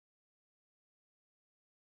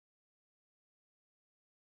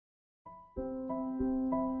The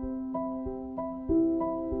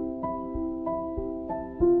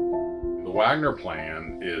Wagner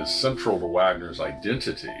Plan is central to Wagner's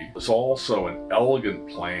identity. It's also an elegant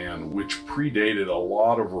plan which predated a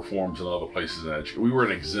lot of reforms in other places in education. We were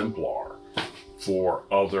an exemplar for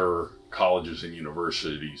other colleges and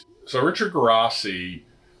universities. So Richard Garassi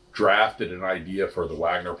drafted an idea for the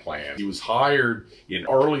Wagner Plan. He was hired in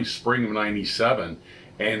early spring of '97,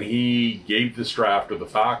 and he gave this draft to the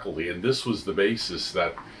faculty, and this was the basis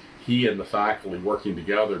that he and the faculty working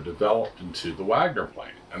together developed into the Wagner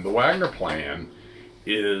Plan. And the Wagner Plan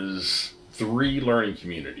is 3 learning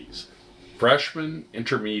communities: freshman,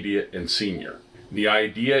 intermediate, and senior. The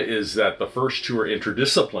idea is that the first 2 are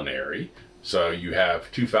interdisciplinary, so you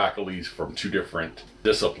have 2 faculties from 2 different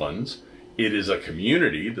disciplines. It is a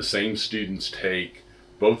community, the same students take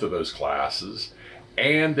both of those classes,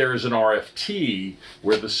 and there's an RFT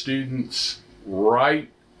where the students write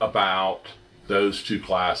about those 2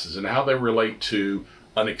 classes and how they relate to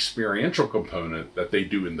an experiential component that they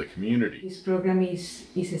do in the community. This program is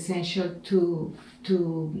essential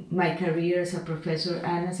to my career as a professor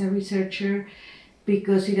and as a researcher,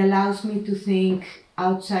 because it allows me to think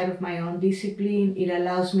outside of my own discipline. It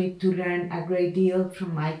allows me to learn a great deal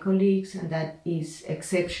from my colleagues, and that is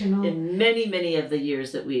exceptional. In many of the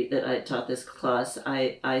years that I taught this class,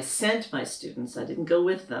 I sent my students, I didn't go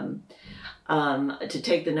with them, to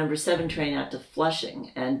take the number 7 train out to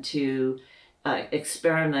Flushing and to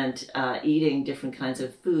experiment eating different kinds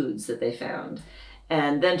of foods that they found,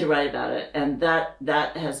 and then to write about it. And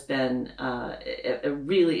that has been a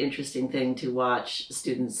really interesting thing to watch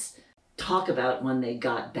students talk about when they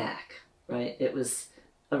got back, right? It was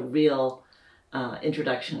a real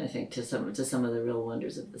introduction, I think, to some of the real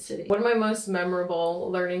wonders of the city. One of my most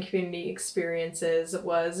memorable learning community experiences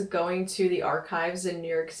was going to the archives in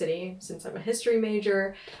New York City. Since I'm a history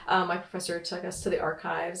major, my professor took us to the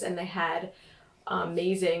archives, and they had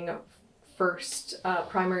amazing first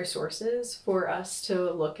primary sources for us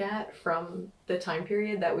to look at from the time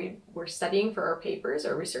period that we were studying for our papers,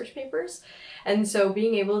 our research papers. And so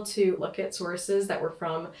being able to look at sources that were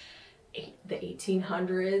from the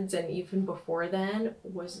 1800s and even before then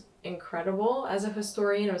was incredible. As a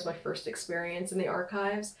historian, it was my first experience in the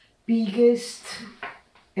archives. Biggest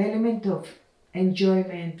element of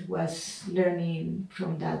enjoyment was learning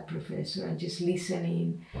from that professor and just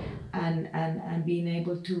listening and being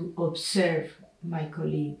able to observe my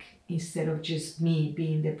colleague instead of just me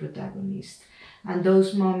being the protagonist. And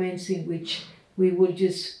those moments in which we would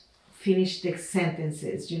just finish the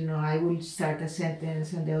sentences, you know, I will start a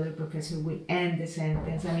sentence and the other professor will end the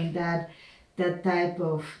sentence. I mean, that type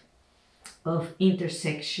of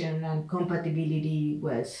intersection and compatibility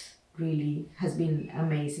has been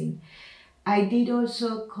amazing. I did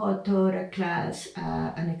also co-taught a class,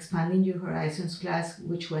 an Expanding Your Horizons class,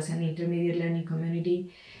 which was an intermediate learning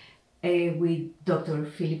community with Dr.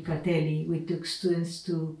 Philip Fratelli. We took students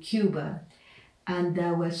to Cuba, and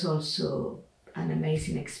that was also an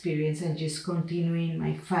amazing experience, and just continuing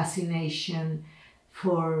my fascination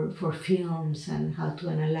for films and how to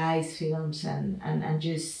analyze films and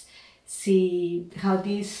just see how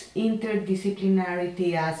this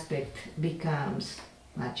interdisciplinarity aspect becomes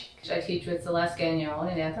magic. I teach with Celeste Gagnon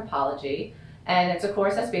in anthropology, and it's a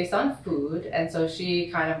course that's based on food, and so she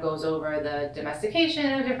kind of goes over the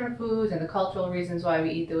domestication of different foods and the cultural reasons why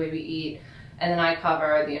we eat the way we eat, and then I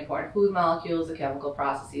cover the important food molecules, the chemical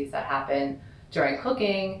processes that happen during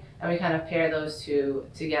cooking, and we kind of pair those 2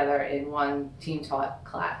 together in one team-taught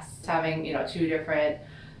class. Having, you know, 2 different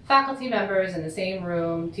faculty members in the same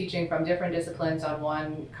room teaching from different disciplines on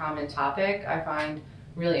one common topic, I find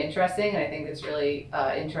really interesting, and I think it's really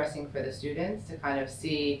interesting for the students to kind of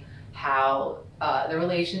see how the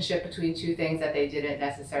relationship between 2 things that they didn't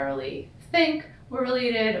necessarily think were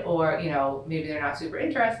related, or, you know, maybe they're not super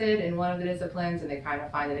interested in one of the disciplines and they kind of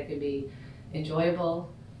find that it can be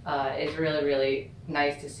enjoyable. It's really, really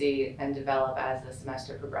nice to see and develop as the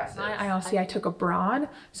semester progresses. I took abroad.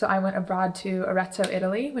 So I went abroad to Arezzo,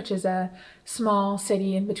 Italy, which is a small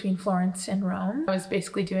city in between Florence and Rome. I was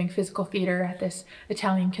basically doing physical theater at this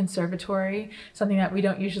Italian conservatory, something that we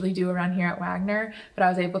don't usually do around here at Wagner, but I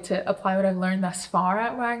was able to apply what I've learned thus far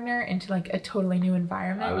at Wagner into like a totally new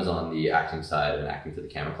environment. I was on the acting side and acting for the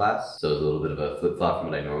camera class, so it was a little bit of a flip-flop from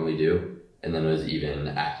what I normally do, and then it was even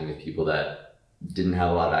acting with people that didn't have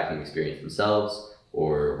a lot of acting experience themselves,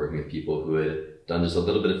 or working with people who had done just a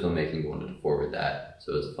little bit of filmmaking and wanted to forward that.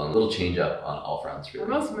 So it was a fun little change up on all fronts, really.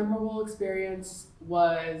 My most memorable experience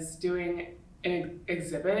was doing an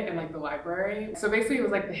exhibit in like the library. So basically it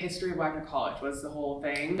was like the history of Wagner College was the whole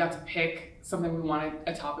thing. We got to pick something we wanted,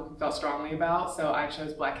 a topic we felt strongly about. So I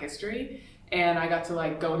chose Black history, and I got to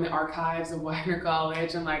like go in the archives of Wagner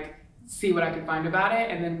College and like see what I could find about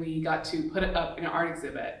it. And then we got to put it up in an art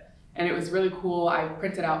exhibit. And it was really cool. I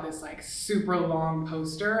printed out this like super long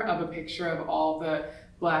poster of a picture of all the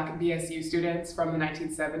Black BSU students from the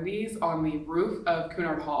 1970s on the roof of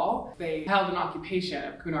Cunard Hall. They held an occupation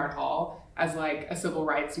of Cunard Hall as like a civil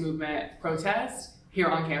rights movement protest here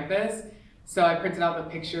on campus. So I printed out the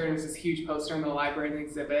picture, and it was this huge poster in the library and the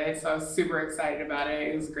exhibit. So I was super excited about it.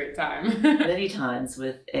 It was a great time. Many times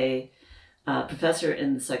with a professor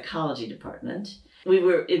in the psychology department, we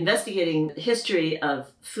were investigating the history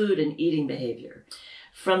of food and eating behavior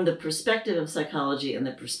from the perspective of psychology and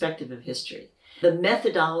the perspective of history. The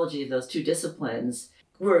methodology of those two disciplines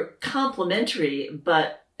were complementary,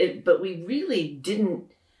 but we really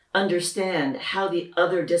didn't understand how the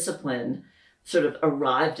other discipline sort of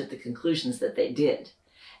arrived at the conclusions that they did.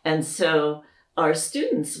 And so our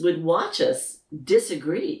students would watch us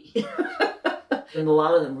disagree. And a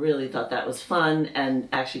lot of them really thought that was fun and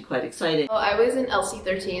actually quite exciting. Well, I was in LC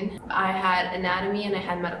 13. I had anatomy and I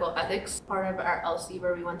had medical ethics. Part of our LC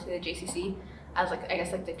where we went to the JCC as like, I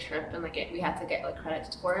guess like the trip, and like we had to get like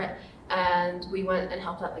credits for it. And we went and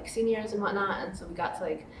helped out like seniors and whatnot. And so we got to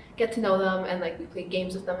like get to know them, and like we played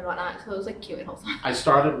games with them and whatnot. So it was like cute and wholesome. I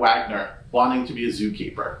started Wagner wanting to be a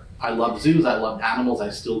zookeeper. I loved zoos, I loved animals, I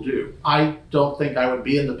still do. I don't think I would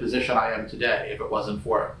be in the position I am today if it wasn't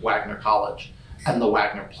for Wagner College and the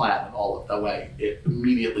Wagner Plan and all of the way it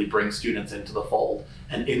immediately brings students into the fold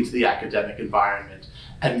and into the academic environment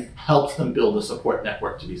and helps them build a support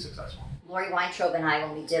network to be successful. Lori Weintraub and I,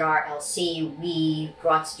 when we did our LC, we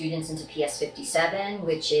brought students into PS 57,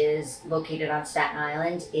 which is located on Staten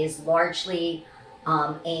Island, is largely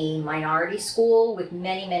a minority school with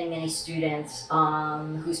many students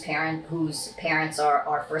whose parents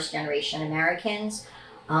are first generation Americans.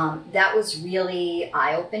 That was really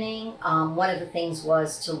eye-opening. One of the things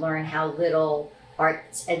was to learn how little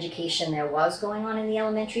arts education there was going on in the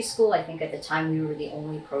elementary school. I think at the time we were the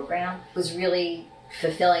only program. It was really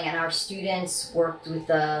fulfilling, and our students worked with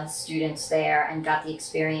the students there and got the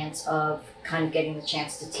experience of kind of getting the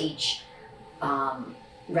chance to teach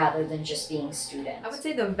rather than just being students. I would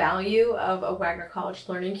say the value of a Wagner College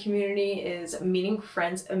learning community is meeting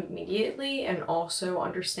friends immediately, and also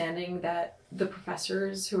understanding that the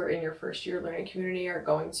professors who are in your first year learning community are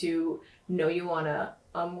going to know you on a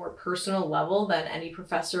more personal level than any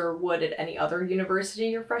professor would at any other university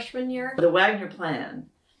your freshman year. The Wagner Plan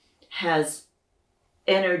has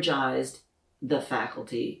energized the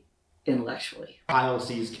faculty intellectually.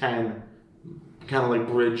 ILCs can kind of like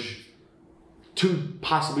bridge two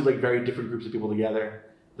possibly like very different groups of people together,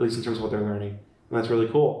 at least in terms of what they're learning. And that's really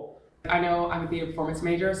cool. I know I'm a theater performance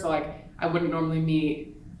major, so like I wouldn't normally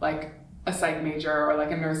meet like a psych major or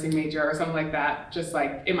like a nursing major or something like that, just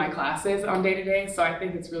like in my classes on day to day. So I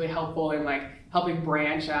think it's really helpful in like helping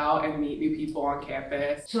branch out and meet new people on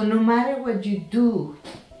campus. So no matter what you do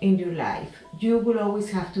in your life, you will always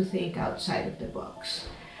have to think outside of the box.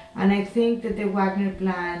 And I think that the Wagner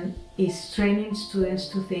Plan is training students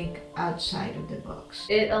to think outside of the box.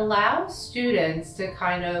 It allows students to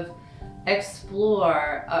kind of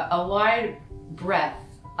explore a wide breadth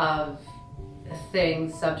of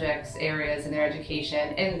things, subjects, areas in their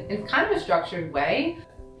education in kind of a structured way.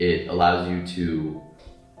 It allows you to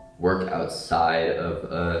work outside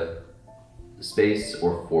of a space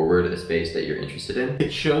or forward a space that you're interested in.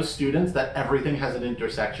 It shows students that everything has an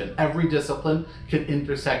intersection. Every discipline can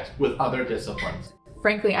intersect with other disciplines.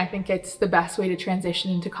 Frankly, I think it's the best way to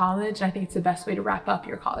transition into college, and I think it's the best way to wrap up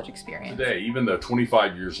your college experience. Today, even though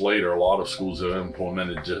 25 years later, a lot of schools have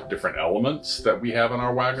implemented different elements that we have in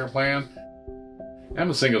our Wagner Plan, I'm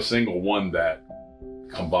missing a single one that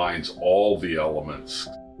combines all the elements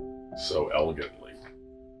so elegantly.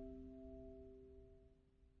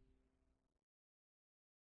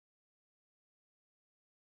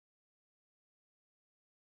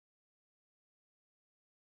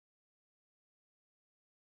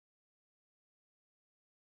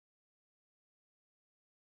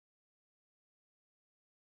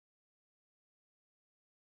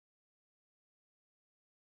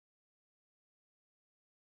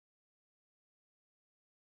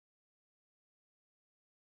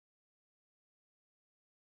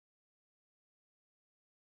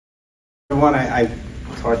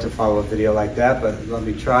 It's hard to follow a video like that, but let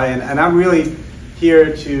me try. And I'm really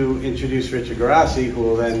here to introduce Richard Garassi, who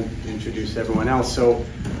will then introduce everyone else. So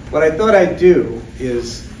what I thought I'd do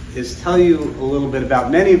is tell you a little bit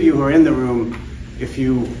about, many of you who are in the room, if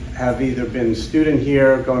you have either been a student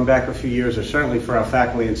here, going back a few years, or certainly for our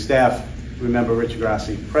faculty and staff, remember Richard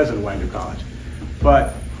Grassi, president of Wagner College.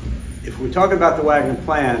 But if we're talking about the Wagner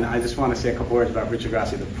Plan, I just want to say a couple words about Richard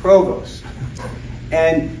Grassi, the provost.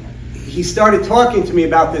 And he started talking to me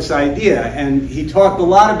about this idea, and he talked a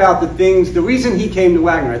lot about the things, the reason he came to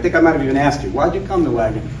Wagner. I think I might have even asked you, why'd you come to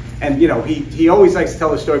Wagner? And you know, he always likes to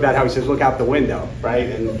tell the story about how he says, look out the window, right,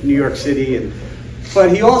 in New York City.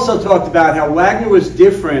 But he also talked about how Wagner was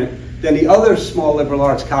different than the other small liberal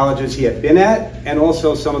arts colleges he had been at, and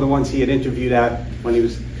also some of the ones he had interviewed at when he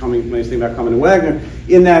was thinking about coming to Wagner,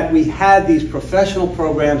 in that we had these professional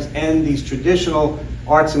programs and these traditional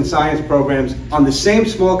arts and science programs on the same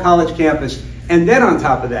small college campus, and then on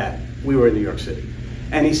top of that, we were in New York City.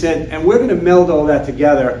 And he said, and we're going to meld all that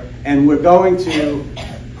together, and we're going to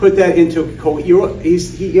put that into,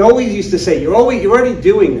 he always used to say, you're already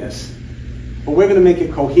doing this, but we're going to make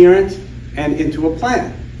it coherent and into a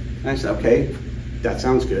plan. And I said, okay, that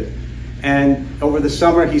sounds good. And over the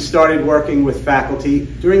summer, he started working with faculty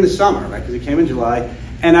during the summer, right, because he came in July.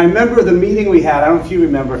 And I remember the meeting we had, I don't know if you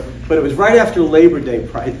remember, but it was right after Labor Day.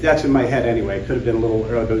 That's in my head anyway, it could have been a little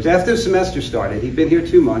early, but it was after the semester started. He'd been here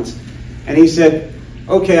 2 months, and he said,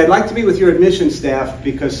 okay, I'd like to meet with your admissions staff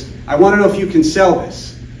because I want to know if you can sell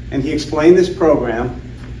this. And he explained this program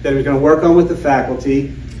that he was going to work on with the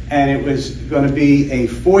faculty, and it was going to be a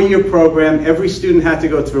 4-year program. Every student had to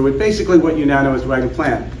go through it, basically what you now know as the Wagner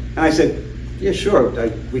Plan. And I said, yeah, sure,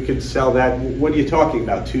 we could sell that. What are you talking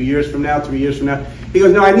about, 2 years from now, 3 years from now? He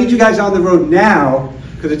goes, no, I need you guys on the road now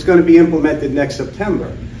because it's going to be implemented next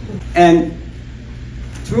September. And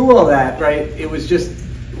through all that, right, it was just,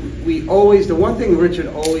 the one thing Richard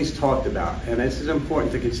always talked about, and this is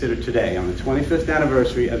important to consider today, on the 25th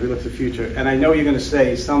anniversary as we look to the future, and I know you're going to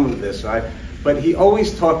say some of this, right, but he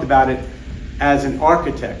always talked about it as an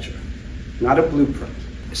architecture, not a blueprint.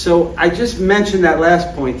 So I just mentioned that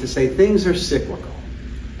last point to say things are cyclical.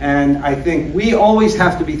 And I think we always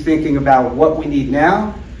have to be thinking about what we need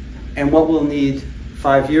now and what we'll need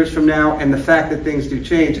 5 years from now, and the fact that things do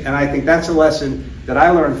change. And I think that's a lesson that I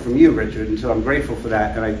learned from you, Richard, and so I'm grateful for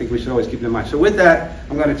that, and I think we should always keep it in mind. So with that,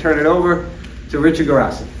 I'm going to turn it over to Richard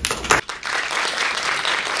Grassi.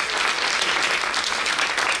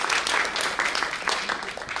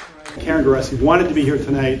 Karen Grassi wanted to be here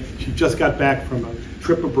tonight. She just got back from a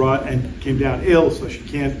trip abroad and came down ill, so she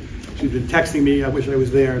can't. She's been texting me, I wish I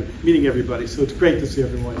was there, and meeting everybody. So it's great to see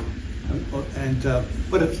everyone.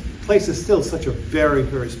 But the place is still such a very,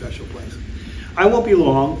 very special place. I won't be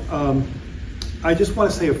long. I just want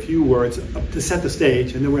to say a few words to set the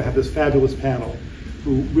stage, and then we're going to have this fabulous panel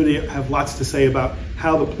who really have lots to say about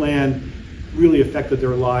how the plan really affected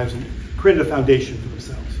their lives and created a foundation for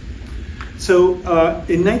themselves. So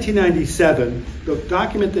in 1997, the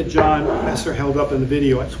document that John Messer held up in the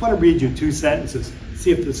video, I just want to read you 2 sentences, see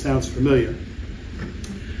if this sounds familiar.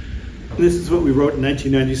 And this is what we wrote in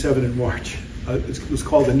 1997 in March. It was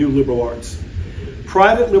called The New Liberal Arts.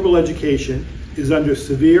 Private liberal education is under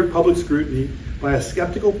severe public scrutiny by a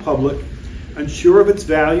skeptical public, unsure of its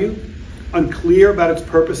value, unclear about its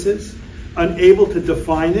purposes, unable to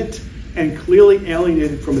define it, and clearly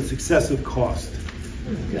alienated from its excessive cost.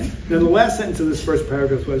 Okay. Then the last sentence of this first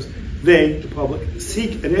paragraph was, they, the public,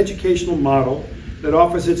 seek an educational model that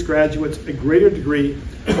offers its graduates a greater degree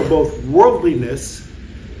of both worldliness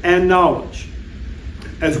and knowledge,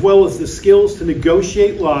 as well as the skills to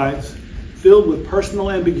negotiate lives filled with personal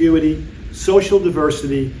ambiguity, social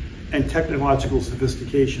diversity, and technological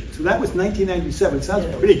sophistication. So that was 1997. It sounds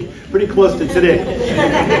pretty close to today.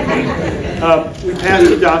 We passed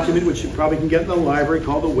a document, which you probably can get in the library,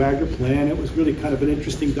 called the Wagner Plan. It was really kind of an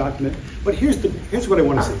interesting document. But here's what I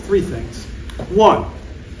want to say, 3 things. 1,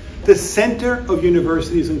 the center of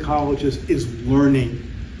universities and colleges is learning.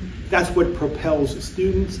 That's what propels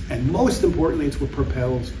students, and most importantly, it's what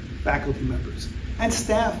propels faculty members and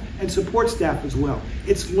staff and support staff as well.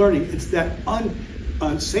 It's learning. It's that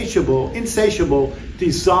insatiable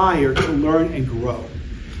desire to learn and grow.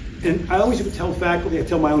 And I always would tell faculty, I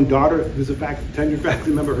tell my own daughter, who's a tenured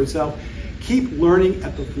faculty member herself, keep learning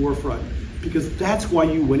at the forefront, because that's why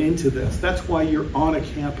you went into this. That's why you're on a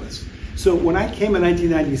campus. So when I came in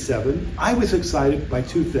 1997, I was excited by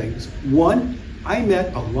 2 things. 1, I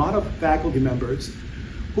met a lot of faculty members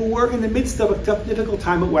who were in the midst of a tough, difficult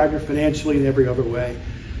time at Wagner financially and every other way.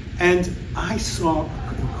 And I saw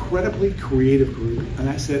an incredibly creative group, and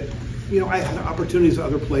I said, you know, I had opportunities at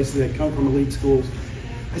other places that come from elite schools.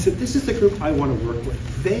 I said, this is the group I want to work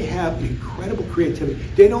with. They have incredible creativity.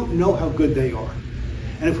 They don't know how good they are.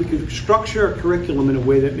 And if we could structure a curriculum in a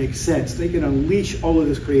way that makes sense, they can unleash all of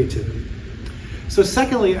this creativity. So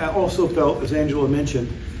secondly, I also felt, as Angela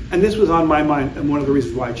mentioned, and this was on my mind, and one of the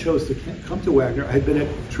reasons why I chose to come to Wagner. I had been at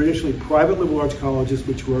traditionally private liberal arts colleges,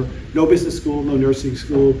 which were no business school, no nursing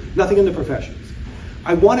school, nothing in the professions.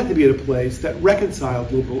 I wanted to be at a place that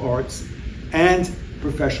reconciled liberal arts and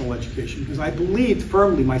professional education, because I believed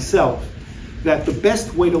firmly myself that the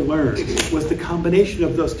best way to learn was the combination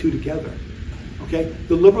of those two together. Okay?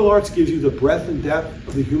 The liberal arts gives you the breadth and depth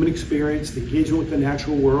of the human experience, the engagement with the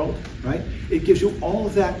natural world, right? It gives you all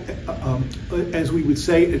of that, as we would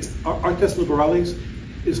say, it's artes liberales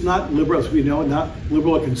is not liberal, as we know, not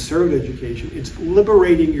liberal or conservative education. It's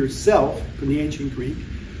liberating yourself, from the ancient Greek,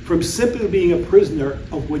 from simply being a prisoner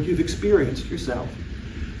of what you've experienced yourself.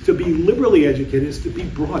 To be liberally educated is to be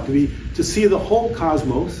broad, to see the whole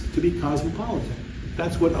cosmos, to be cosmopolitan.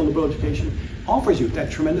 That's what a liberal education offers you,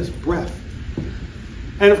 that tremendous breadth.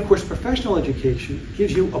 And of course, professional education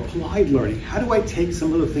gives you applied learning. How do I take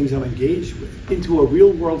some of the things I'm engaged with into a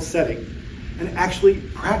real world setting and actually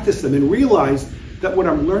practice them and realize that what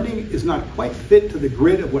I'm learning is not quite fit to the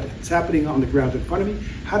grid of what's happening on the ground in front of me?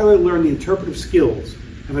 How do I learn the interpretive skills?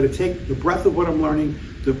 I'm going to take the breadth of what I'm learning,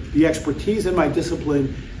 the expertise in my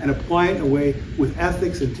discipline, and apply it in a way with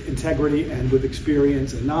ethics and integrity and with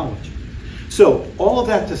experience and knowledge. So all of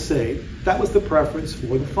that to say, that was the preference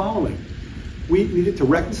for the following. We needed to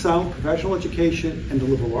reconcile professional education and the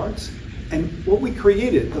liberal arts. And what we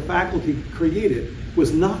created, the faculty created,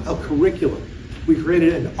 was not a curriculum. We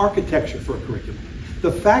created an architecture for a curriculum.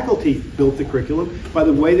 The faculty built the curriculum by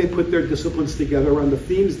the way they put their disciplines together around the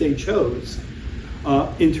themes they chose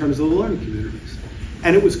in terms of the learning communities.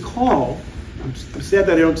 And it was called, I'm sad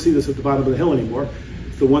that I don't see this at the bottom of the hill anymore,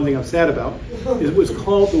 it's the one thing I'm sad about, it was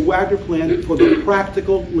called the Wagner Plan for the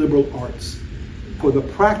Practical Liberal Arts. For the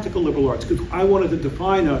practical liberal arts, because I wanted to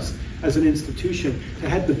define us as an institution that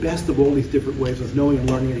had the best of all these different ways of knowing and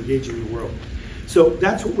learning and engaging in the world. So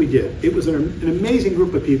that's what we did. It was an amazing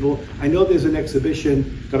group of people. I know there's an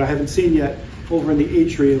exhibition that I haven't seen yet over in the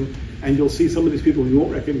atrium, and you'll see some of these people you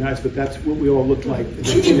won't recognize, but that's what we all looked like in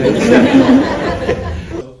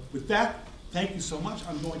 1997. So with that, thank you so much.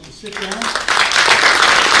 I'm going to sit down.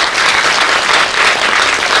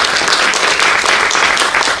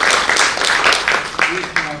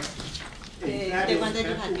 The one that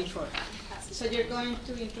you had before. So you're going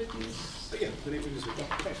to introduce. Yeah, the name is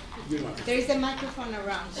okay. There is a microphone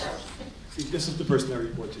around. See, this is the person I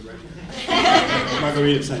report to right here.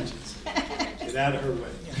 Margarita Sanchez. Get out of her way.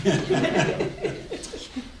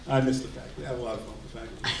 I miss the fact. We have a lot of fun with the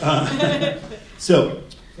faculty. So,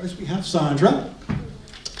 first we have Sandra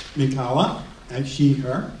Mikala, and she,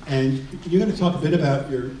 her, and you're going to talk a bit about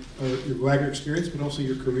your Wagner experience, but also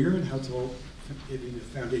your career and how it's all in the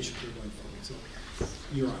foundation for going forward. So,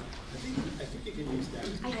 you're on. I think you can use that.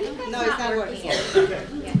 I think no, it's not working. Okay.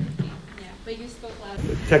 Yeah, but you spoke loud.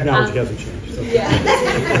 Technology hasn't changed. So. Yeah.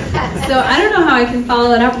 So I don't know how I can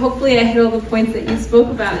follow it up. Hopefully I hit all the points that you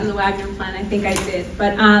spoke about in the Wagner Plan. I think I did.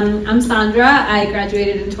 But I'm Sandra. I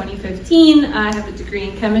graduated in 2015. I have a degree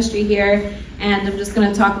in chemistry here. And I'm just going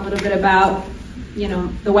to talk a little bit about, you know,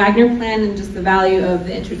 the Wagner Plan and just the value of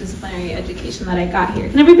the interdisciplinary education that I got here.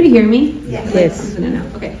 Can everybody hear me? Yes.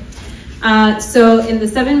 Okay. So in the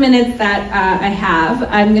 7 minutes that I have,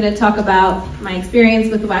 I'm going to talk about my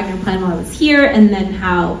experience with the Wagner Plan while I was here, and then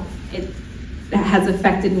how it has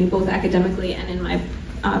affected me both academically and in my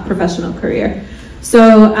professional career.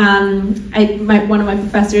 So one of my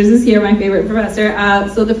professors is here, my favorite professor.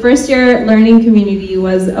 So the first year learning community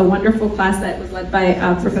was a wonderful class that was led by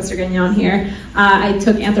Professor Gagnon here. I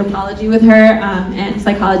took anthropology with her and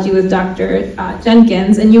psychology with Dr.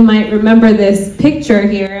 Jenkins. And you might remember this picture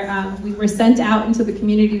here. We were sent out into the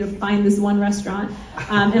community to find this one restaurant,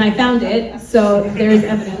 and I found it. So there's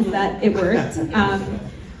evidence that it worked.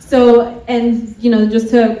 So, and you know,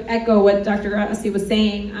 just to echo what Dr. Grassi was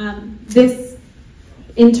saying, this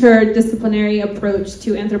interdisciplinary approach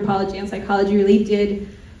to anthropology and psychology really did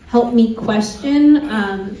help me question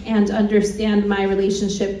and understand my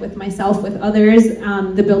relationship with myself, with others,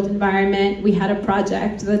 the built environment. We had a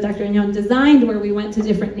project that Dr. Gagnon designed where we went to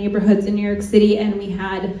different neighborhoods in New York City, and we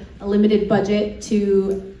had a limited budget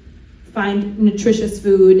to find nutritious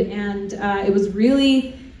food, and it was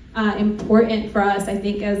really important for us, I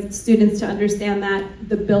think, as students to understand that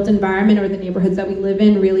the built environment or the neighborhoods that we live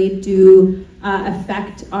in really do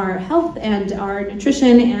affect our health and our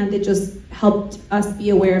nutrition, and it just helped us be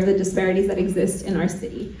aware of the disparities that exist in our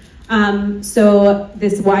city. So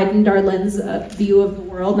this widened our lens view of the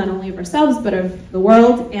world, not only of ourselves, but of the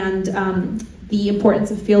world, and the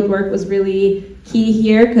importance of field work was really key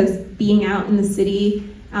here, because being out in the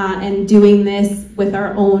city and doing this with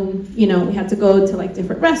our own, we had to go to like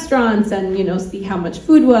different restaurants and, see how much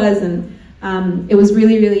food was, and it was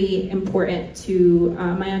really, really important to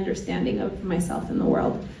my understanding of myself in the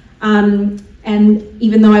world. And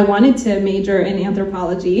even though I wanted to major in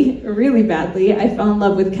anthropology really badly, I fell in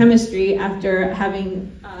love with chemistry after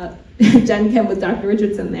having Gen Chem with Dr.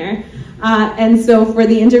 Richardson there. And so for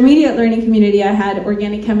the intermediate learning community, I had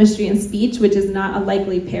organic chemistry and speech, which is not a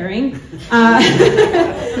likely pairing.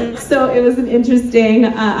 So it was an interesting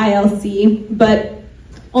ILC, but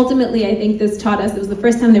ultimately I think this taught us, it was the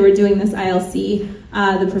first time they were doing this ILC,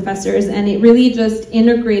 the professors, and it really just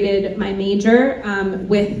integrated my major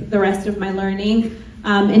with the rest of my learning.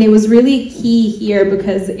 And it was really key here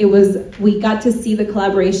because we got to see the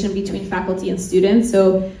collaboration between faculty and students.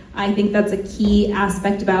 So I think that's a key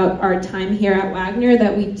aspect about our time here at Wagner,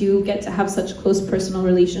 that we do get to have such close personal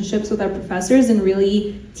relationships with our professors and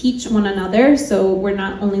really teach one another. So we're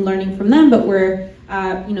not only learning from them, but we're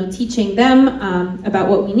teaching them about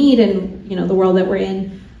what we need and the world that we're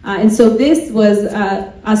in. And so this was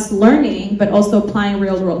us learning, but also applying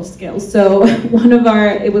real world skills. So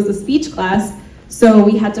it was a speech class, so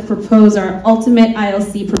we had to propose our ultimate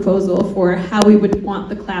ILC proposal for how we would want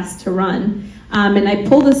the class to run. And I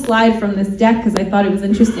pulled a slide from this deck because I thought it was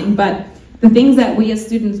interesting, but the things that we as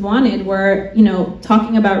students wanted were,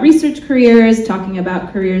 talking about research careers, talking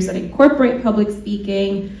about careers that incorporate public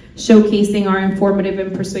speaking, showcasing our informative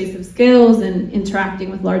and persuasive skills, and interacting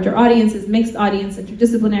with larger audiences, mixed audience,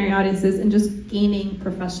 interdisciplinary audiences, and just gaining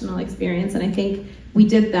professional experience. And I think we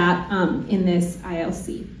did that in this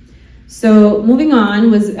ILC. So moving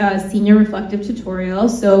on was a senior reflective tutorial.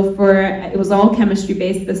 So it was all chemistry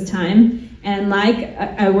based this time. And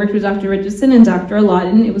I worked with Dr. Richardson and Dr.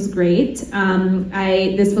 Alauddin. It was great.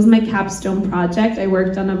 This was my capstone project. I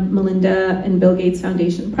worked on a Melinda and Bill Gates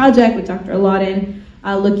Foundation project with Dr. Alauddin,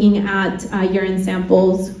 looking at urine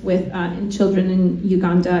samples in children in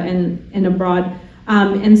Uganda and abroad.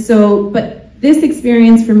 But this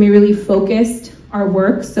experience for me really focused our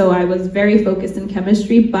work. So I was very focused in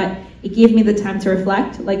chemistry, but it gave me the time to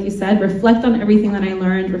reflect, like you said, reflect on everything that I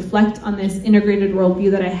learned, reflect on this integrated worldview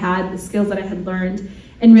that I had, the skills that I had learned,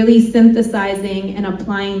 and really synthesizing and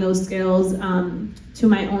applying those skills to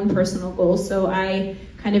my own personal goals. So I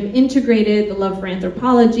kind of integrated the love for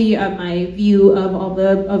anthropology, my view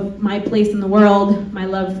of my place in the world, my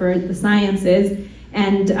love for the sciences,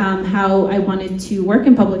 and how I wanted to work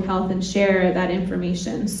in public health and share that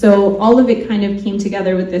information. So all of it kind of came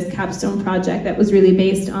together with this capstone project that was really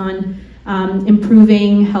based on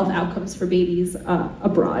improving health outcomes for babies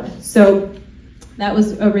abroad. So that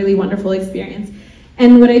was a really wonderful experience.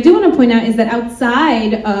 And what I do want to point out is that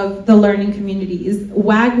outside of the learning communities,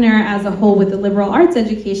 Wagner as a whole with the liberal arts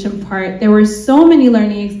education part, there were so many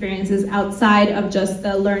learning experiences outside of just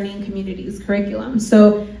the learning communities curriculum.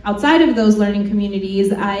 So outside of those learning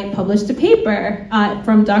communities, I published a paper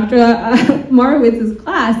from Dr. Morowitz's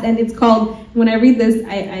class, and it's called, when I read this,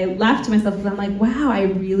 I laugh to myself because I'm like, wow,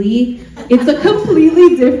 it's a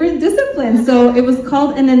completely different discipline. So it was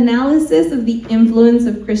called An Analysis of the Influence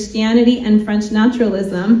of Christianity and French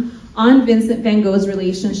Naturalism on Vincent van Gogh's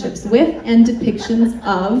relationships with and depictions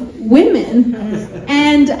of women.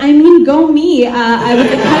 And I mean, go me, I was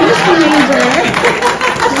a chemistry major.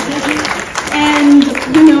 And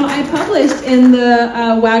I published in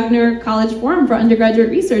the Wagner College Forum for Undergraduate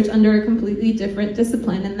Research under a completely different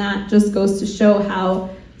discipline, and that just goes to show how,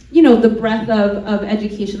 the breadth of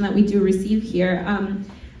education that we do receive here.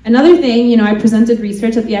 Another thing, I presented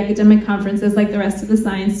research at the academic conferences like the rest of the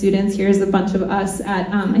science students. Here's a bunch of us at,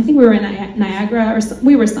 I think we were in Niagara,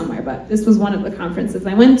 we were somewhere, but this was one of the conferences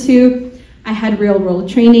I went to. I had real world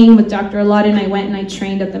training with Dr. Alauddin. I went and I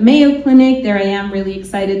trained at the Mayo Clinic. There I am, really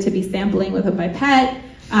excited to be sampling with a pipette.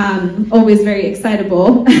 Always very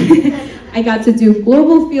excitable. I got to do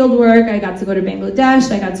global field work. I got to go to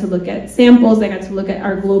Bangladesh. I got to look at samples. I got to look at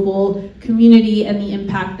our global community and the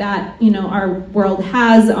impact that, our world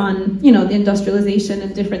has on, the industrialization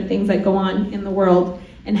and different things that go on in the world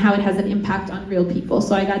and how it has an impact on real people.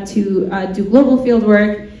 So I got to do global field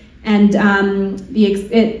work. And Dr.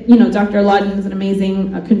 Alauddin is an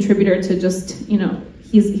amazing contributor to just,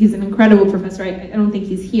 he's an incredible professor. I don't think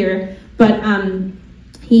he's here, but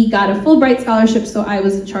he got a Fulbright scholarship, so I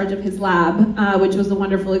was in charge of his lab, which was a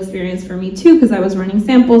wonderful experience for me too, because I was running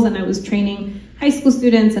samples and I was training high school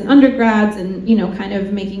students and undergrads and, kind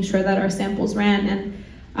of making sure that our samples ran. And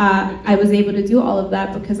I was able to do all of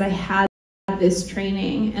that because I had this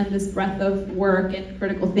training and this breadth of work and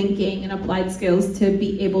critical thinking and applied skills to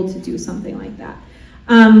be able to do something like that.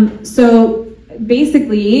 So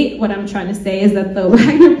basically, what I'm trying to say is that the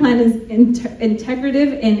Wagner Plan is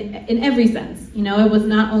integrative in every sense. You know, it was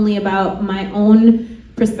not only about my own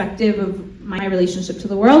perspective of my relationship to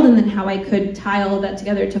the world and then how I could tie all of that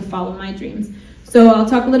together to follow my dreams. So I'll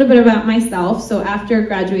talk a little bit about myself. So after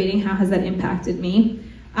graduating, how has that impacted me?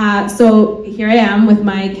 So here I am with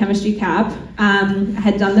my chemistry cap. I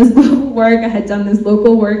had done this global work, I had done this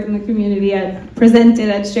local work in the community, I'd presented,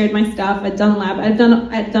 I'd shared my stuff, I'd done lab, I'd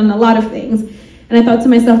done a lot of things. And I thought to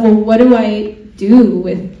myself, well, what do I do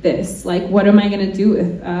with this? Like, what am I gonna do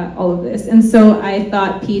with all of this? And so I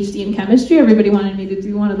thought PhD in chemistry, everybody wanted me to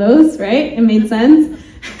do one of those, right? It made sense.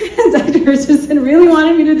 Dr. Richardson really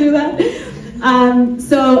wanted me to do that.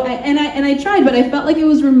 I tried, but I felt like it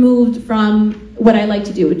was removed from what I like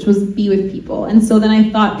to do, which was be with people. And so then I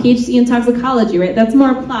thought PhD in toxicology, right? That's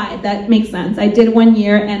more applied, that makes sense. I did 1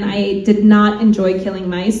 year and I did not enjoy killing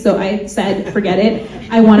mice, so I said, forget it.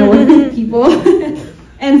 I want to work with people.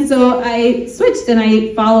 And so I switched and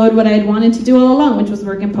I followed what I had wanted to do all along, which was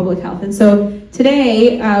work in public health. And so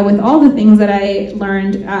today, with all the things that I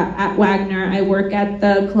learned at Wagner, I work at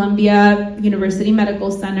the Columbia University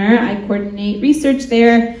Medical Center. I coordinate research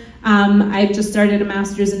there. I just started a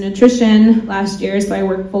master's in nutrition last year, so I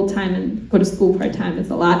work full-time and go to school part-time.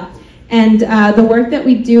 It's a lot. And the work that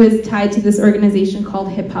we do is tied to this organization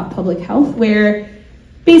called Hip Hop Public Health, where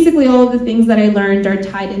basically all of the things that I learned are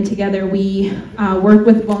tied in together. We work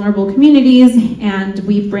with vulnerable communities, and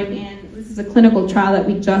we bring in, this is a clinical trial that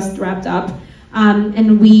we just wrapped up,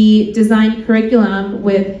 and we design curriculum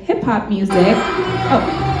with hip-hop music.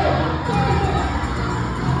 Oh.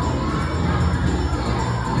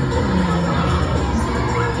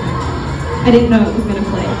 I didn't know it was going to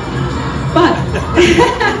play, but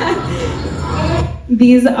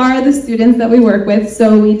these are the students that we work with.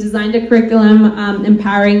 So we designed a curriculum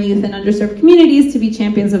empowering youth in underserved communities to be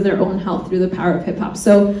champions of their own health through the power of hip hop.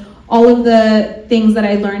 So all of the things that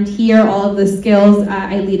I learned here, all of the skills,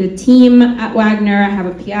 I lead a team at Wagner. I have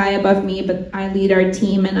a PI above me, but I lead our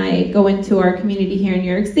team and I go into our community here in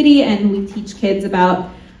New York City and we teach kids about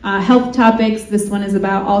health topics. This one is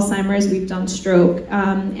about Alzheimer's. We've done stroke,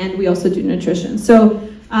 and we also do nutrition. So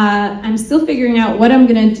I'm still figuring out what I'm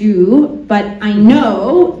gonna do, but I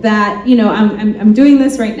know that, you know, I'm doing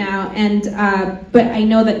this right now, and but I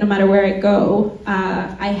know that no matter where I go,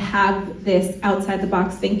 I have this outside the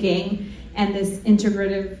box thinking and this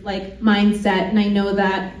integrative like mindset, and I know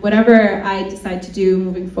that whatever I decide to do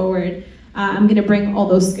moving forward, I'm going to bring all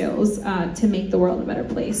those skills to make the world a better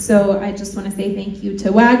place. So I just want to say thank you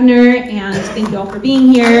to Wagner, and thank you all for being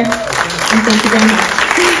here, and thank you very much.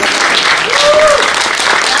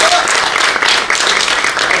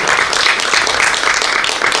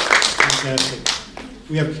 Fantastic.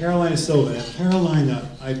 We have Carolina Silva. And Carolina,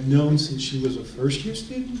 I've known since she was a first-year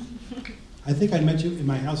student. I think I met you in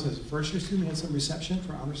my house as a first-year student. We had some reception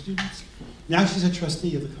for honor students. Now she's a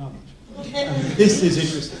trustee of the college. This is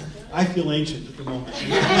interesting. I feel ancient at the moment.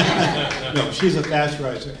 No, she's a fast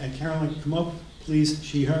riser. And Caroline, come up, please.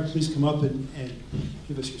 Please come up and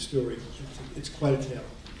give us your story. It's quite a tale.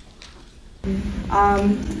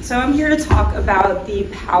 So I'm here to talk about the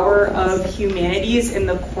power of humanities in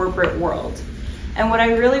the corporate world. And what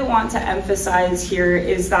I really want to emphasize here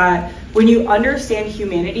is that when you understand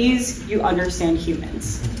humanities, you understand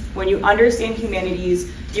humans. When you understand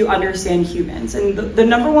humanities, you understand humans. And the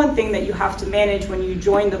number one thing that you have to manage when you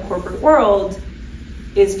join the corporate world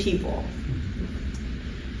is people.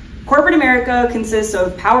 Corporate America consists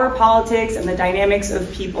of power politics and the dynamics of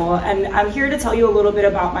people, and I'm here to tell you a little bit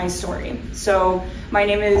about my story. So my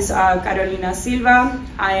name is Carolina Silva.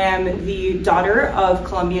 I am the daughter of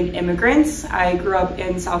Colombian immigrants. I grew up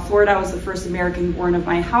in South Florida. I was the first American born of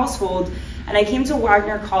my household, and I came to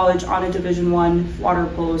Wagner College on a Division I water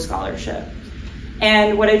polo scholarship.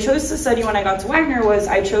 And what I chose to study when I got to Wagner was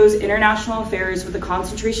I chose international affairs with a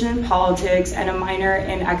concentration in politics and a minor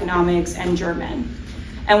in economics and German.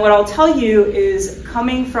 And what I'll tell you is,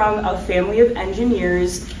 coming from a family of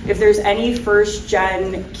engineers, if there's any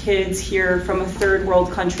first-gen kids here from a third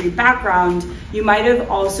world country background, you might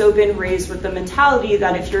have also been raised with the mentality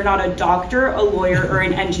that if you're not a doctor, a lawyer, or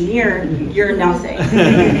an engineer, you're nothing.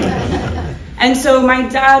 And so my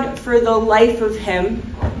dad, for the life of him,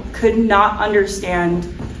 could not understand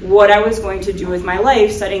what I was going to do with my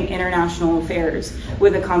life studying international affairs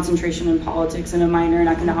with a concentration in politics and a minor in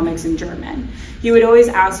economics and German. He would always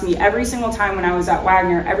ask me every single time when I was at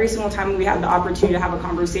Wagner, every single time we had the opportunity to have a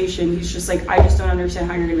conversation, he's just like, I just don't understand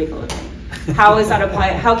how you're gonna make a living. How is that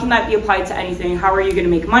applied? How can that be applied to anything? How are you gonna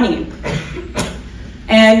make money?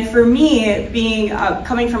 And for me, being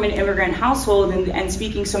coming from an immigrant household and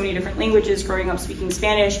speaking so many different languages, growing up speaking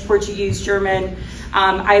Spanish, Portuguese, German,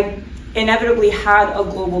 I inevitably had a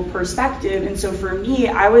global perspective. And so for me,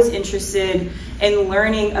 I was interested in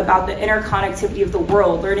learning about the interconnectivity of the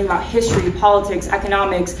world, learning about history, politics,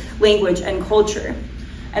 economics, language, and culture.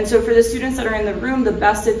 And so for the students that are in the room, the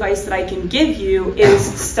best advice that I can give you is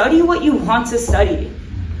study what you want to study.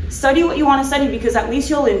 Study what you want to study, because at least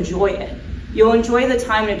you'll enjoy it. You'll enjoy the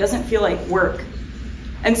time and it doesn't feel like work.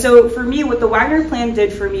 And so for me, what the Wagner Plan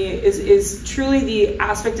did for me is truly the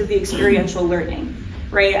aspect of the experiential learning,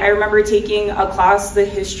 right? I remember taking a class, the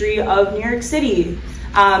history of New York City.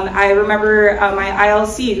 I remember my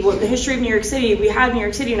ILC, the history of New York City. We had New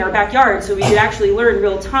York City in our backyard, so we could actually learn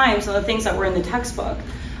real time some of the things that were in the textbook.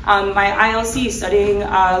 My ILC, studying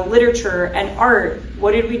literature and art.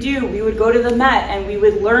 What did we do? We would go to the Met and we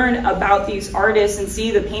would learn about these artists and see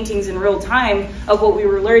the paintings in real time of what we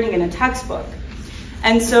were learning in a textbook.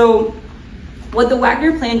 And so what the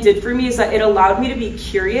Wagner Plan did for me is that it allowed me to be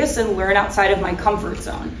curious and learn outside of my comfort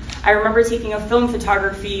zone. I remember taking a film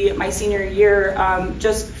photography my senior year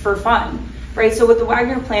just for fun, right? So what the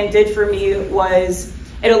Wagner Plan did for me was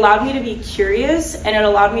it allowed me to be curious and it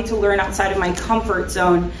allowed me to learn outside of my comfort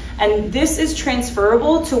zone. And this is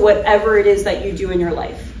transferable to whatever it is that you do in your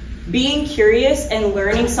life. Being curious and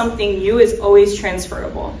learning something new is always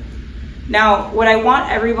transferable. Now, what I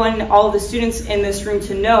want everyone, all of the students in this room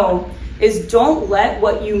to know is don't let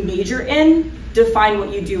what you major in define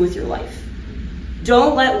what you do with your life.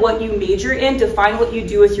 Don't let what you major in define what you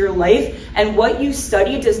do with your life, and what you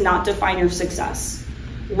study does not define your success.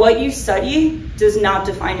 What you study does not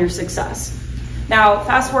define your success. Now,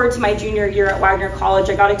 fast forward to my junior year at Wagner College,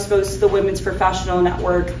 I got exposed to the Women's Professional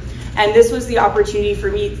Network, and this was the opportunity for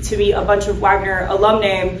me to meet a bunch of Wagner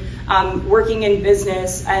alumni working in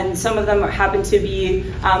business, and some of them happened to be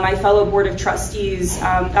my fellow board of trustees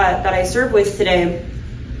that I serve with today.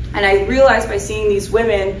 And I realized by seeing these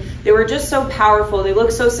women, they were just so powerful, they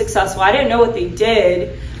looked so successful. I didn't know what they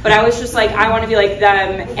did, but I was just like, I want to be like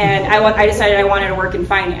them, and I decided I wanted to work in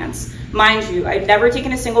finance. Mind you, I'd never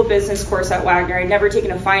taken a single business course at Wagner, I'd never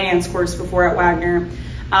taken a finance course before at Wagner.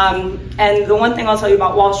 And the one thing I'll tell you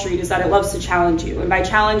about Wall Street is that it loves to challenge you. And by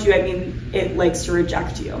challenge you, I mean it likes to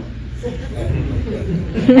reject you.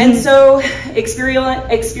 And so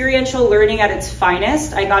experiential learning at its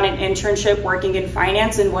finest, I got an internship working in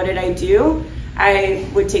finance, and what did I do? I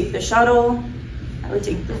would take the shuttle, I would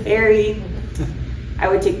take the ferry, I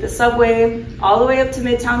would take the subway all the way up to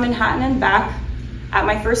Midtown Manhattan and back at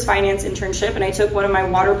my first finance internship, and I took one of my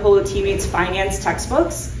water polo teammates' finance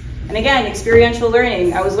textbooks. And again, experiential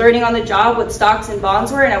learning. I was learning on the job what stocks and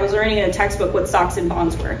bonds were, and I was learning in a textbook what stocks and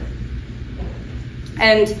bonds were.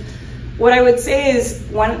 And what I would say is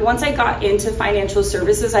once I got into financial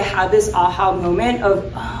services, I had this aha moment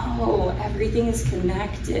of, oh, everything is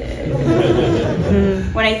connected.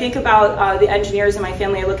 When I think about the engineers in my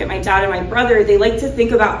family, I look at my dad and my brother, they like to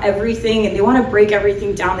think about everything and they want to break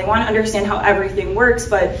everything down. They want to understand how everything works,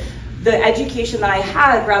 but the education that I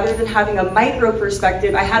had, rather than having a micro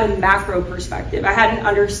perspective, I had a macro perspective. I had an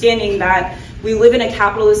understanding that we live in a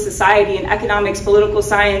capitalist society, and economics, political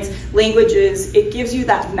science, languages, it gives you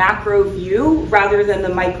that macro view rather than the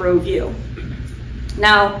micro view.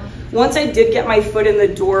 Now, once I did get my foot in the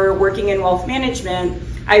door working in wealth management,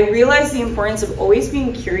 I realized the importance of always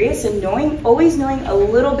being curious and always knowing a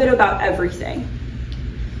little bit about everything.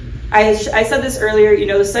 I said this earlier, you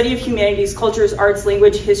know, the study of humanities, cultures, arts,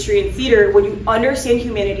 language, history, and theater. When you understand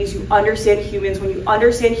humanities, you understand humans. When you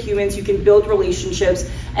understand humans, you can build relationships.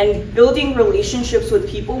 And building relationships with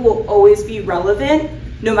people will always be relevant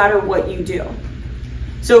no matter what you do.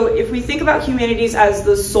 So if we think about humanities as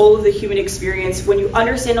the soul of the human experience, when you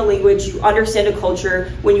understand a language, you understand a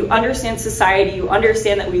culture. When you understand society, you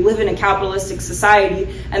understand that we live in a capitalistic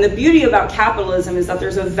society. And the beauty about capitalism is that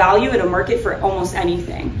there's a value in a market for almost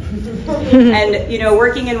anything. And, you know,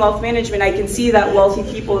 working in wealth management, I can see that wealthy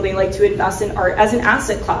people, they like to invest in art as an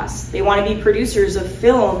asset class. They want to be producers of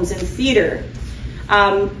films and theater.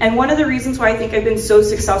 And one of the reasons why I think I've been so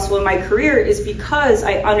successful in my career is because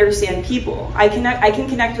I understand people. I can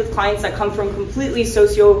connect with clients that come from completely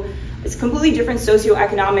different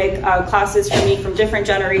socioeconomic classes from me, from different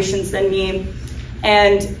generations than me.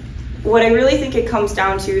 And what I really think it comes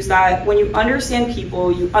down to is that when you understand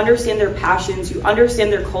people, you understand their passions, you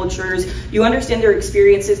understand their cultures, you understand their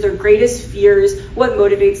experiences, their greatest fears, what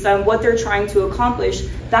motivates them, what they're trying to accomplish,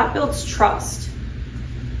 that builds trust.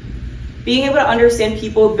 Being able to understand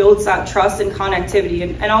people builds that trust and connectivity.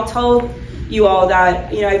 And I'll tell you all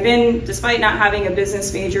that, I've been, despite not having a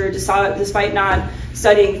business major, despite not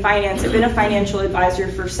studying finance, I've been a financial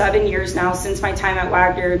advisor for 7 years now since my time at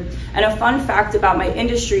Wagner. And a fun fact about my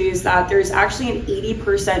industry is that there's actually an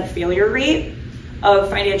 80% failure rate of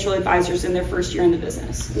financial advisors in their first year in the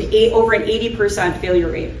business. Over an 80%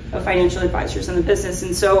 failure rate of financial advisors in the business.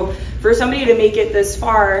 And so for somebody to make it this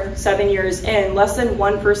far, 7 years in, less than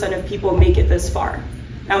 1% of people make it this far.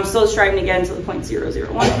 Now I'm still striving to get into the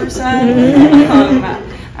 0.001%.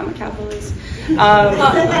 I'm a capitalist.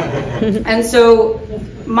 And so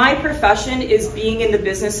my profession is being in the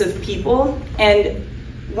business of people. And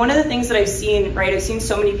one of the things that I've seen, I've seen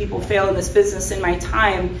so many people fail in this business in my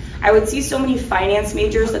time. I would see so many finance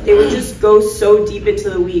majors that they would just go so deep into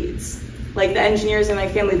the weeds. Like the engineers in my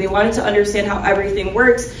family, they wanted to understand how everything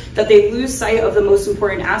works, that they lose sight of the most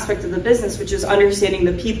important aspect of the business, which is understanding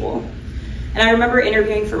the people. And I remember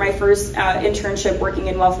interviewing for my first internship working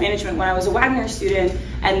in wealth management when I was a Wagner student.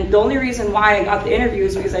 And the only reason why I got the interview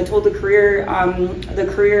is because I told the career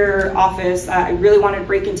office that I really wanted to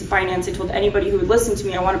break into finance. I told anybody who would listen to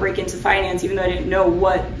me, I want to break into finance, even though I didn't know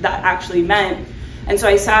what that actually meant. And so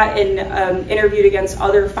I sat and interviewed against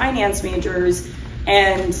other finance majors,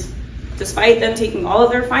 and despite them taking all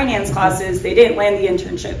of their finance classes, they didn't land the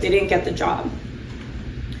internship, they didn't get the job.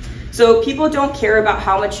 So people don't care about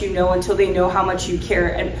how much you know until they know how much you care.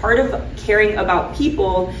 And part of caring about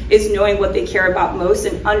people is knowing what they care about most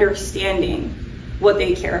and understanding what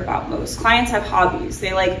they care about most. Clients have hobbies.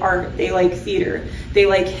 They like art, they like theater, they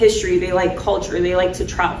like history, they like culture, they like to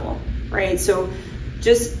travel, right? So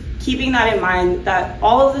just keeping that in mind, that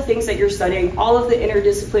all of the things that you're studying, all of the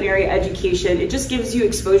interdisciplinary education, it just gives you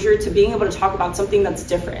exposure to being able to talk about something that's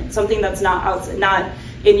different, something that's not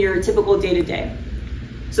in your typical day-to-day.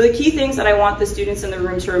 So the key things that I want the students in the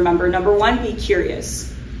room to remember: number one, be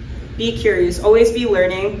curious. Be curious, always be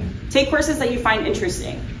learning. Take courses that you find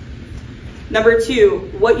interesting. Number two,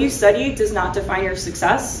 what you study does not define your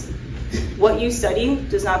success. What you study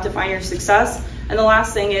does not define your success. And the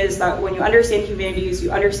last thing is that when you understand humanities,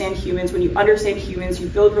 you understand humans. When you understand humans, you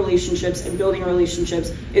build relationships, and building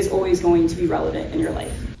relationships is always going to be relevant in your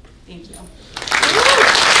life. Thank you.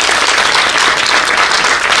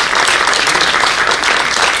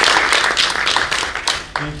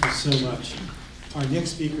 Thank you so much. Our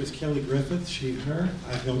next speaker is Kelly Griffith, she, her.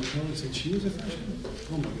 I've known Kelly since she was a freshman.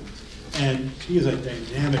 Oh my goodness. And she is a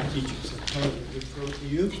dynamic teacher. So Kelly, we'll throw it to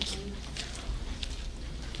you.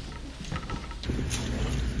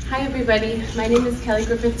 Hi everybody, my name is Kelly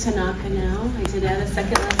Griffith Tanaka now. I did add a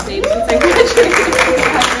second last name since I graduated.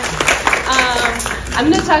 I'm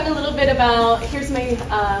going to talk a little bit about, here's my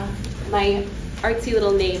my artsy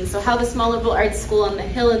little name. So how the small liberal arts school on the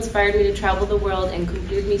hill inspired me to travel the world and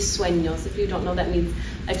cumplir mis sueños. If you don't know, that means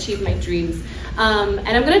achieve my dreams. And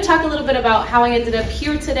I'm going to talk a little bit about how I ended up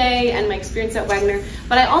here today and my experience at Wagner.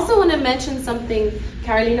 But I also want to mention something.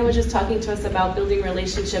 Carolina was just talking to us about building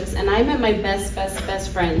relationships, and I met my best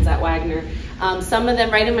friends at Wagner. Some of them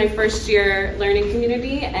right in my first year learning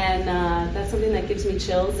community, and that's something that gives me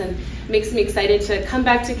chills and makes me excited to come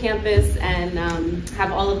back to campus and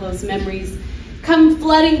have all of those memories come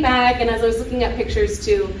flooding back. And as I was looking at pictures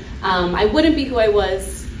too, I wouldn't be who I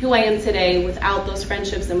am today without those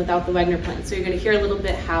friendships and without the Wagner Plan. So you're going to hear a little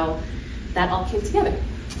bit how that all came together.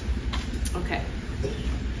 Okay.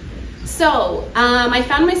 So I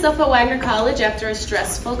found myself at Wagner College after a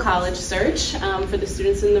stressful college search. For the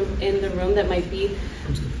students in the room, that might be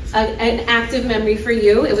an active memory for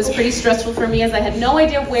you. It was pretty stressful for me as I had no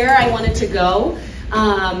idea where I wanted to go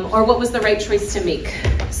or what was the right choice to make.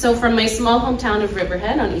 So from my small hometown of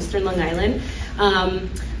Riverhead on Eastern Long Island,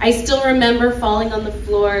 I still remember falling on the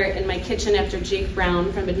floor in my kitchen after Jake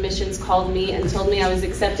Brown from admissions called me and told me I was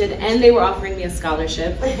accepted and they were offering me a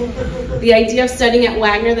scholarship. The idea of studying at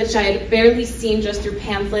Wagner that I had barely seen just through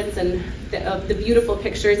pamphlets and the beautiful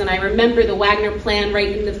pictures, and I remember the Wagner Plan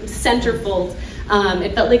right in the centerfold.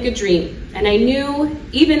 It felt like a dream. And I knew,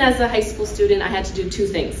 even as a high school student, I had to do two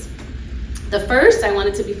things. The first, I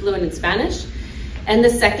wanted to be fluent in Spanish, and the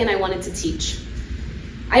second, I wanted to teach.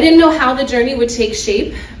 I didn't know how the journey would take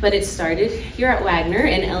shape, but it started here at Wagner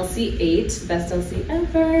in LC8, best LC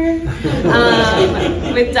ever,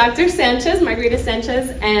 with Dr. Sanchez, Margarita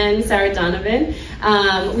Sanchez, and Sarah Donovan.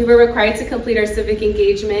 We were required to complete our civic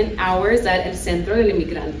engagement hours at El Centro del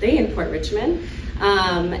Inmigrante in Port Richmond,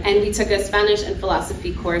 and we took a Spanish and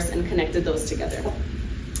philosophy course and connected those together.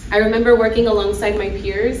 I remember working alongside my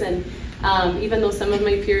peers and even though some of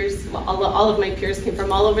my peers, all of my peers came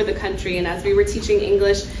from all over the country, and as we were teaching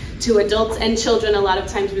English to adults and children, a lot of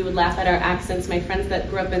times we would laugh at our accents. My friends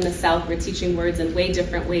that grew up in the South were teaching words in way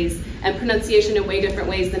different ways and pronunciation in way different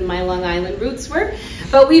ways than my Long Island roots were.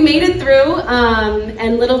 But we made it through,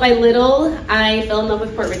 and little by little, I fell in love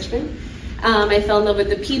with Port Richmond. I fell in love with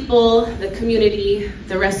the people, the community,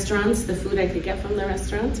 the restaurants, the food I could get from the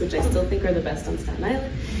restaurants, which I still think are the best on Staten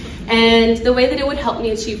Island, and the way that it would help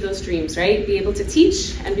me achieve those dreams, right? Be able to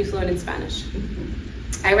teach and be fluent in Spanish.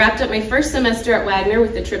 I wrapped up my first semester at Wagner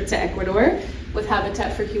with a trip to Ecuador with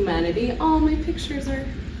Habitat for Humanity. Oh, my pictures are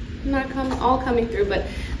not all coming through, but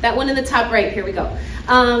that one in the top right, here we go.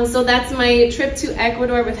 So that's my trip to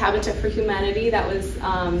Ecuador with Habitat for Humanity. That was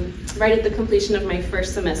right at the completion of my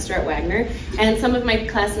first semester at Wagner, and some of my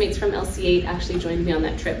classmates from LC8 actually joined me on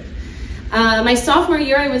that trip. My sophomore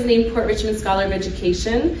year, I was named Port Richmond Scholar of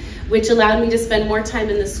Education, which allowed me to spend more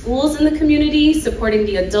time in the schools in the community, supporting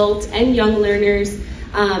the adult and young learners,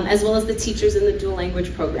 as well as the teachers in the dual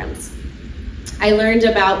language programs. I learned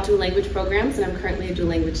about dual language programs, and I'm currently a dual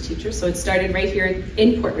language teacher, so it started right here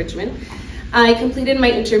in Port Richmond. I completed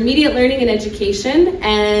my intermediate learning and education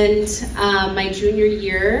and my junior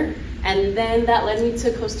year, and then that led me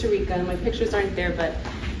to Costa Rica. My pictures aren't there, but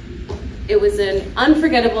it was an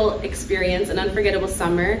unforgettable experience, an unforgettable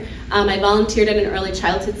summer. I volunteered at an early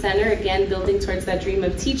childhood center, again, building towards that dream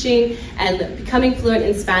of teaching and becoming fluent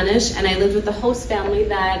in Spanish. And I lived with a host family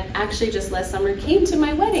that actually just last summer came to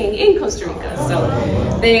my wedding in Costa Rica.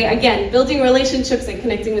 So they, again, building relationships and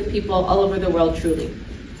connecting with people all over the world, truly.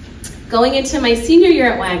 Going into my senior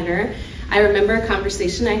year at Wagner, I remember a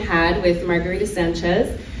conversation I had with Margarita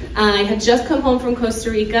Sanchez. I had just come home from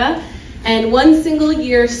Costa Rica, and one single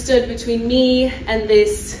year stood between me and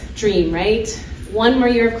this dream, right? One more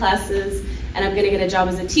year of classes, and I'm gonna get a job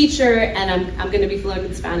as a teacher, and I'm gonna be fluent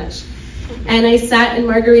in Spanish. And I sat in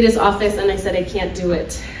Margarita's office and I said, I can't do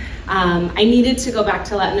it. I needed to go back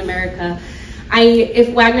to Latin America. If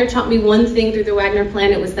Wagner taught me one thing through the Wagner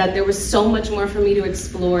Plan, it was that there was so much more for me to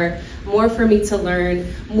explore, more for me to learn,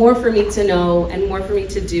 more for me to know, and more for me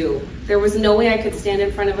to do. There was no way I could stand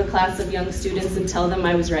in front of a class of young students and tell them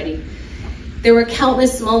I was ready. There were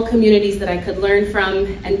countless small communities that I could learn from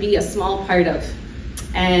and be a small part of.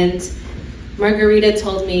 And Margarita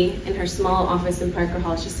told me in her small office in Parker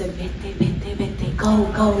Hall, she said, vete, vete, vete, go,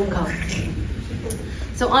 go, go.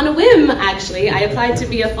 So on a whim, actually, I applied to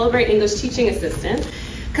be a Fulbright English teaching assistant,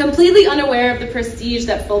 completely unaware of the prestige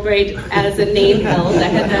that Fulbright as a name held. I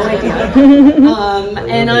had no idea.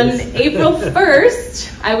 And on April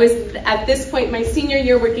 1st, I was at this point my senior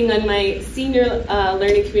year working on my senior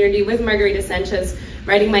learning community with Margarita Sanchez,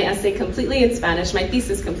 writing my essay completely in Spanish, my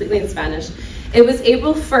thesis completely in Spanish. It was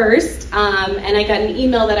April 1st, and I got an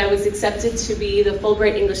email that I was accepted to be the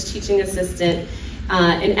Fulbright English teaching assistant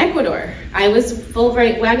in Ecuador. I was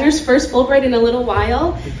Wagner's first Fulbright in a little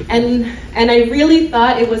while, and I really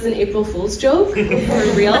thought it was an April Fool's joke,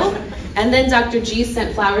 for real. And then Dr. G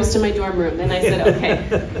sent flowers to my dorm room, and I said, okay,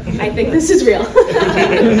 I think this is real.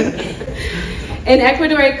 In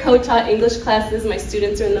Ecuador, I co-taught English classes. My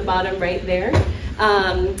students are in the bottom right there.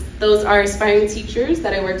 Those are aspiring teachers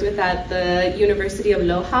that I worked with at the University of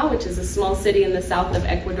Loja, which is a small city in the south of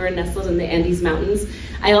Ecuador, nestled in the Andes Mountains.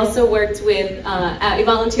 I also worked with, I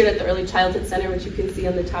volunteered at the Early Childhood Center, which you can see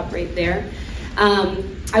on the top right there.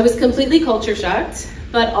 I was completely culture shocked,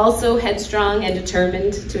 but also headstrong and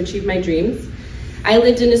determined to achieve my dreams. I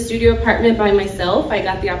lived in a studio apartment by myself. I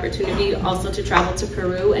got the opportunity also to travel to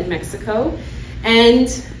Peru and Mexico, and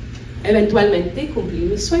eventualmente cumplí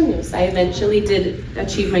mis sueños. I eventually did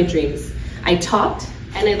achieve my dreams. I taught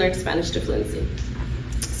and I learned Spanish to fluency.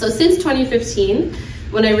 So since 2015,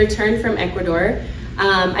 when I returned from Ecuador,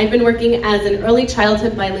 I've been working as an early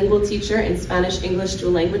childhood bilingual teacher in Spanish-English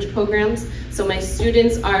dual language programs. So my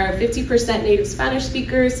students are 50% native Spanish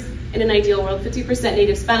speakers. In an ideal world, 50%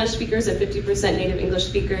 native Spanish speakers and 50% native English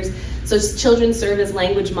speakers. So children serve as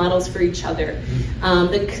language models for each other.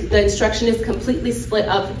 The instruction is completely split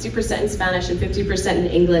up, 50% in Spanish and 50% in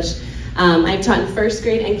English. I've taught in first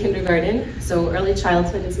grade and kindergarten, so early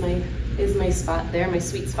childhood is my spot there, my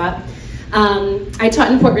sweet spot. I taught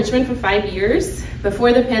in Port Richmond for 5 years.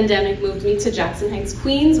 Before the pandemic moved me to Jackson Heights,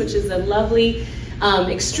 Queens, which is a lovely,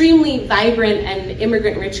 extremely vibrant and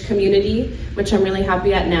immigrant-rich community, which I'm really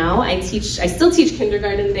happy at now. I still teach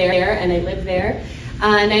kindergarten there, and I live there.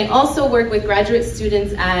 And I also work with graduate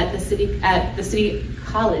students at the City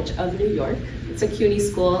College of New York. It's a CUNY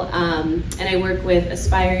school, and I work with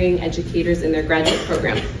aspiring educators in their graduate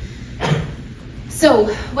program.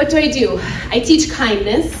 So what do? I teach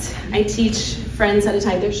kindness. I teach friends how to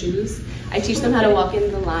tie their shoes. I teach them how to walk in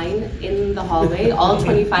the line in the hallway, all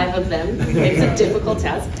 25 of them. It's a difficult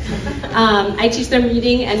task. I teach them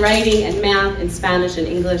reading and writing and math and Spanish and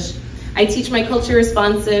English. I teach my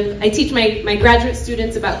I teach my graduate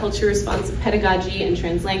students about culture responsive pedagogy and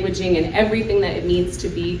translanguaging and everything that it means to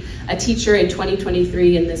be a teacher in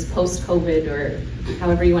 2023 in this post-COVID, or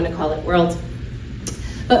however you want to call it, world.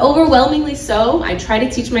 But overwhelmingly so, I try to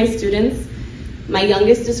teach my students. My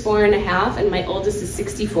youngest is 4.5 and my oldest is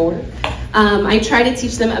 64. I try to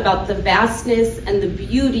teach them about the vastness and the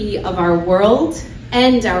beauty of our world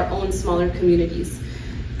and our own smaller communities,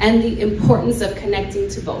 and the importance of connecting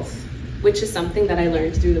to both, which is something that I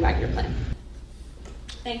learned through the Wagner Plan.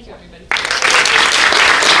 Thank you, everybody.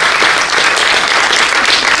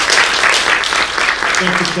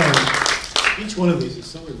 Thank you, Sharon. Each one of these is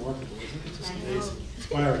so remarkable, isn't it? It's just amazing,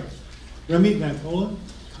 inspiring. Remy Van Colin,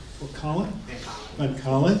 or Colin? Van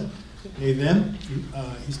Colin, hey them.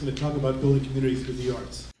 He's going to talk about building community through the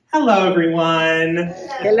arts. Hello, everyone.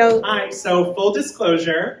 Hello. Hi, so full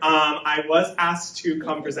disclosure, I was asked to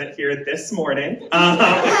come present here this morning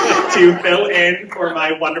to fill in for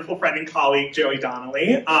my wonderful friend and colleague, Joey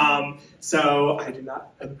Donnelly. So I do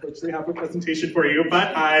not unfortunately have a presentation for you,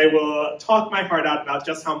 but I will talk my heart out about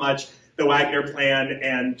just how much the Wagner Plan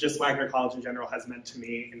and just Wagner College in general has meant to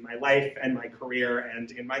me in my life and my career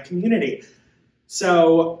and in my community.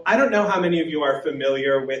 So I don't know how many of you are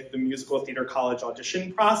familiar with the musical theater college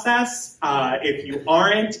audition process. If you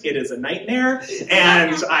aren't, it is a nightmare,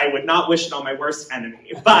 and I would not wish it on my worst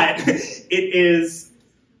enemy. But it is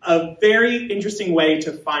a very interesting way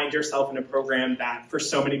to find yourself in a program that for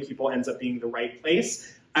so many people ends up being the right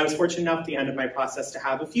place. I was fortunate enough at the end of my process to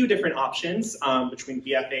have a few different options between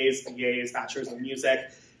BFAs, BAs, Bachelors of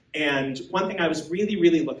Music. And one thing I was really,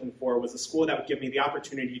 really looking for was a school that would give me the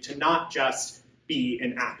opportunity to not just be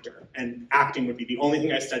an actor, and acting would be the only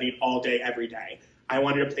thing I studied all day, every day. I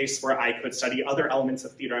wanted a place where I could study other elements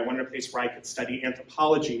of theater. I wanted a place where I could study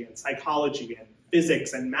anthropology and psychology and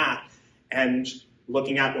physics and math. And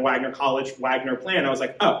looking at the Wagner College Wagner Plan, I was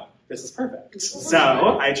like, oh, this is perfect.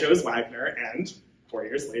 So I chose Wagner, and 4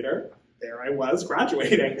 years later, there I was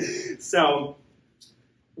graduating. So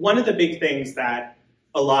one of the big things that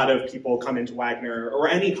a lot of people come into Wagner or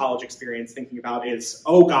any college experience thinking about is,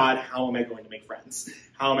 oh God, how am I going to make friends?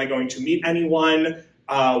 How am I going to meet anyone?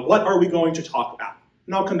 What are we going to talk about?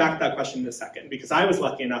 And I'll come back to that question in a second, because I was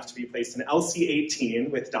lucky enough to be placed in LC 18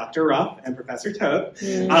 with Dr. Ruff and Professor Toth,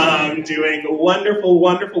 doing wonderful,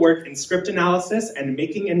 wonderful work in script analysis and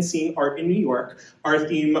making and seeing art in New York. Our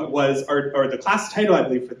theme was, or the class title, I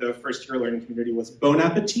believe, for the first year learning community was Bon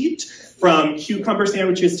Appetit, from cucumber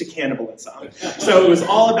sandwiches to cannibalism. So it was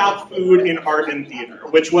all about food in art and theater,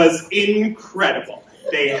 which was incredible.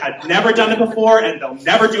 They had never done it before, and they'll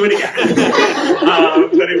never do it again.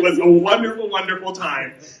 But it was a wonderful, wonderful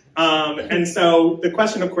time. And so the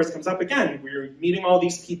question, of course, comes up again. We're meeting all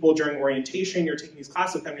these people during orientation. You're taking these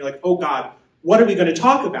classes with them. You're like, oh, God, what are we going to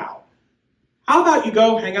talk about? How about you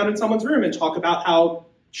go hang out in someone's room and talk about how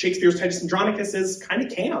Shakespeare's Titus Andronicus is kind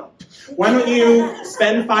of camp? Why don't you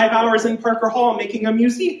spend 5 hours in Parker Hall making a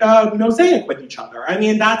mosaic with each other? I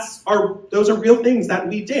mean, those are real things that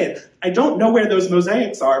we did. I don't know where those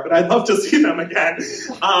mosaics are, but I'd love to see them again.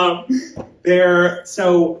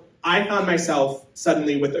 So I found myself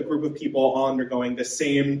suddenly with a group of people all undergoing the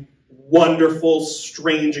same wonderful,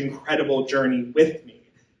 strange, incredible journey with me.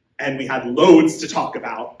 And we had loads to talk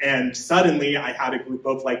about. And suddenly I had a group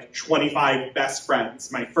of like 25 best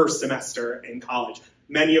friends my first semester in college,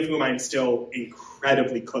 many of whom I'm still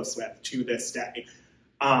incredibly close with to this day.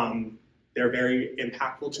 They're very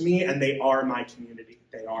impactful to me, and they are my community.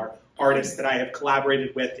 They are artists that I have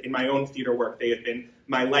collaborated with in my own theater work. They have been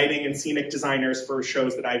my lighting and scenic designers for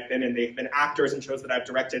shows that I've been in. They've been actors in shows that I've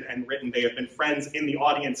directed and written. They have been friends in the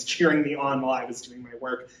audience cheering me on while I was doing my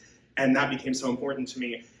work. And that became so important to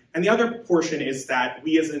me. And the other portion is that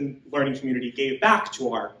we as a learning community gave back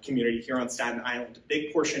to our community here on Staten Island. A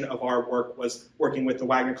big portion of our work was working with the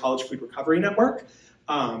Wagner College Food Recovery Network,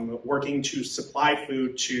 working to supply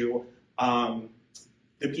food to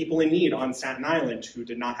the people in need on Staten Island who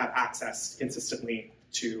did not have access consistently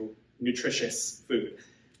to nutritious food.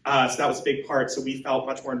 So that was a big part, so we felt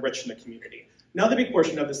much more enriched in the community. Another big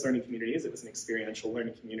portion of this learning community, as it was an experiential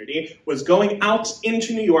learning community, was going out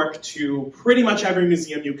into New York to pretty much every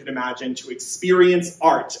museum you could imagine to experience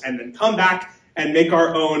art and then come back and make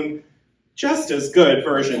our own just as good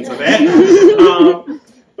versions of it.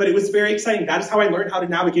 But it was very exciting. That is how I learned how to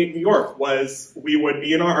navigate New York, was we would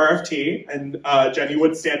be in our RFT, and Jenny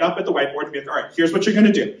would stand up at the whiteboard and be like, all right, here's what you're going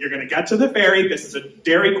to do. You're going to get to the ferry. This is a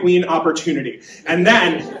Dairy Queen opportunity. And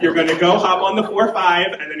then you're going to go hop on the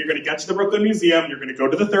 4-5, and then you're going to get to the Brooklyn Museum. You're going to go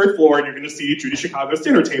to the 3rd floor, and you're going to see Judy Chicago's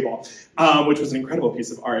dinner table, which was an incredible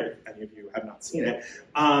piece of art, if any of you have not seen it.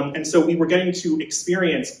 And so we were getting to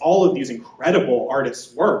experience all of these incredible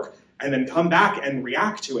artists' work and then come back and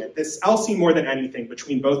react to it. This LC, more than anything,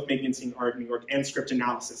 between both Making and Seeing Art in New York and Script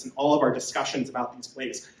Analysis and all of our discussions about these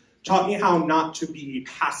plays, taught me how not to be a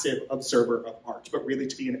passive observer of art, but really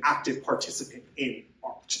to be an active participant in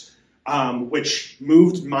art, which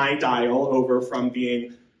moved my dial over from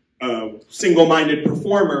being a single-minded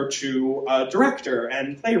performer to a director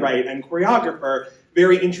and playwright and choreographer,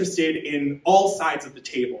 very interested in all sides of the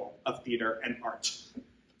table of theater and art.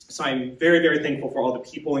 So I'm very, very thankful for all the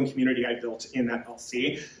people and community I built in that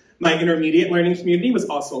LC. My intermediate learning community was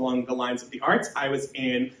also along the lines of the arts. I was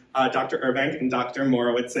in Dr. Urbank and Dr.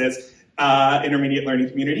 Morowitz's intermediate learning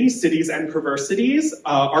community, Cities and Perversities,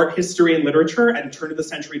 Art, History, and Literature, and Turn of the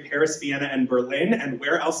Century Paris, Vienna, and Berlin. And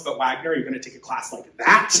where else but Wagner are you going to take a class like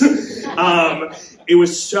that? It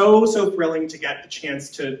was so, so thrilling to get the chance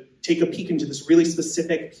to take a peek into this really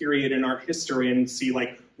specific period in art history and see,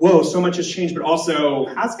 like, whoa, so much has changed, but also,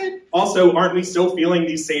 has it? Also, aren't we still feeling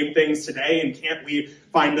these same things today, and can't we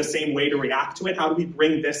find the same way to react to it? How do we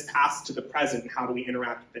bring this past to the present, and how do we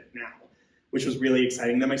interact with it now? Which was really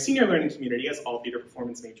exciting. Then my senior learning community, as all theater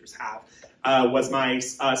performance majors have, was my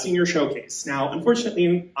senior showcase. Now,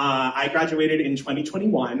 unfortunately, I graduated in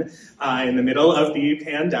 2021 in the middle of the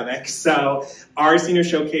pandemic, so our senior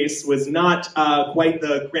showcase was not quite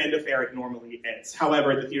the grand affair it normally is.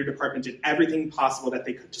 However, the theater department did everything possible that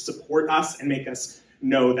they could to support us and make us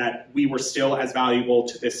know that we were still as valuable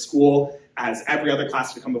to this school as every other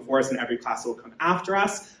class to come before us and every class that will come after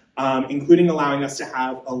us, including allowing us to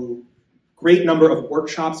have a great number of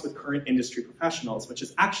workshops with current industry professionals, which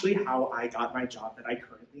is actually how I got my job that I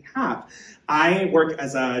currently have. I work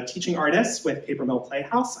as a teaching artist with Paper Mill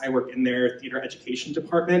Playhouse. I work in their theater education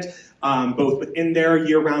department, both within their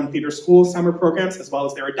year-round theater school summer programs, as well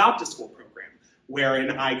as their adopt-a-school program, wherein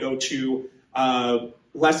I go to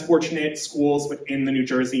less fortunate schools within the New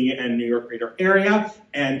Jersey and New York greater area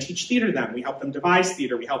and teach theater to them. We help them devise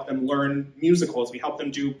theater, we help them learn musicals, we help them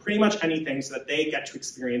do pretty much anything so that they get to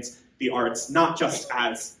experience the arts, not just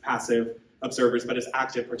as passive observers, but as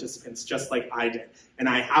active participants, just like I did. And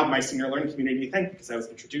I have my senior learning community to thank because I was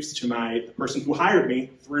introduced to the person who hired me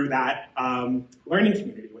through that learning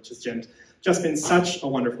community, which has just been such a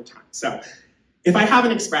wonderful time. So if I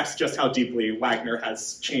haven't expressed just how deeply Wagner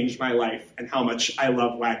has changed my life and how much I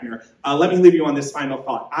love Wagner, let me leave you on this final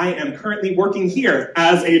thought. I am currently working here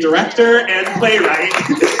as a director and playwright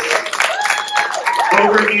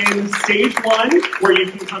over in stage 1, where you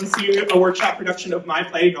can come see a workshop production of my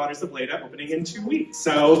play, Daughters of Leda, opening in 2 weeks.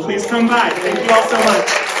 So please come by. Thank you all so much.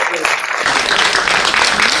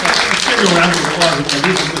 Let's give a round of applause.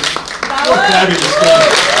 These are just fabulous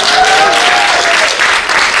things.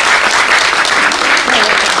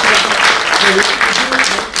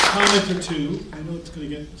 Comment or two. I know it's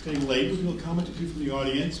getting late. We'll do a comment or two from the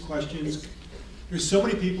audience. Questions. There's so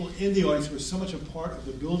many people in the audience who are so much a part of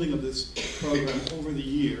the building of this program over the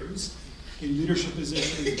years, in leadership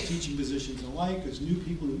positions, and teaching positions alike. There's new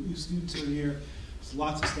people, new students are here. There's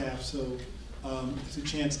lots of staff, so it's a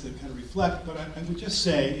chance to kind of reflect. But I would just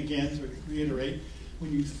say, again, to reiterate,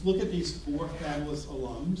 when you look at these 4 fabulous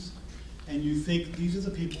alums, and you think these are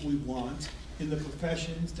the people we want in the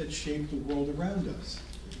professions that shape the world around us.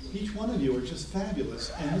 Each one of you are just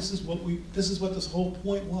fabulous, and this is what this whole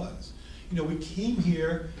point was. You know, we came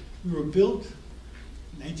here, we were built,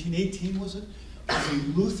 1918 was it, as a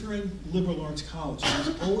Lutheran liberal arts college. It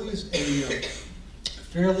was always a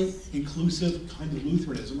fairly inclusive kind of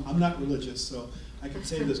Lutheranism. I'm not religious, so I can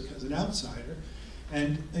say this as an outsider.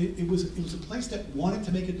 And it was a place that wanted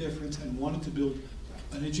to make a difference and wanted to build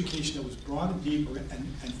an education that was broad and deep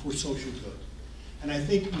and for social good. And I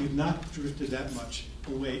think we've not drifted that much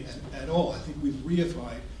away at all. I think we've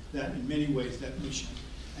reified that in many ways, that mission.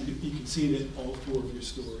 And you can see it in all 4 of your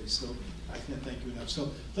stories. So I can't thank you enough.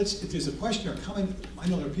 So if there's a question or comment, I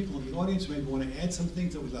know there are people in the audience who maybe want to add some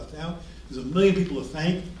things that we left out. There's a million people to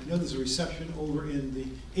thank. I know there's a reception over in the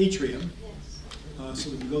atrium. Yes. So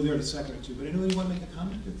we can go there in a second or two. But anybody want to make a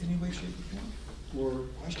comment in any way, shape, or form? Or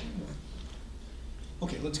question?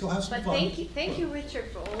 Okay, let's go have some fun. Thank you, Richard,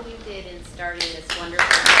 for all you did in starting this wonderful.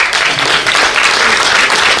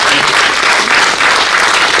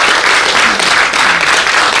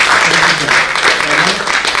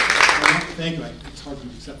 Thank you. It's hard to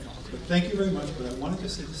accept comments, but thank you very much. But I wanted to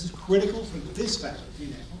this, and this is critical for this faculty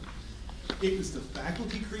now, it was the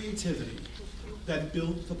faculty creativity that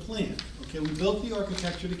built the plan. Okay, we built the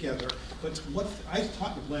architecture together, but what I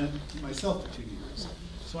taught the plan myself for 2 years,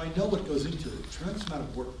 so I know what goes into it. Tremendous amount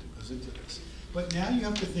of work that goes into this. But now you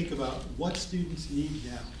have to think about what students need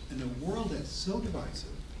now in a world that's so divisive,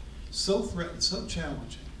 so threatened, so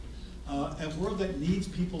challenging, a world that needs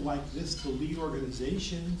people like this to lead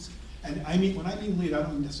organizations. And I mean, when I mean lead, I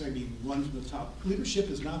don't necessarily mean run from the top. Leadership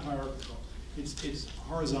is not hierarchical. It's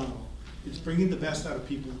horizontal. It's bringing the best out of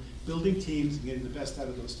people, building teams, and getting the best out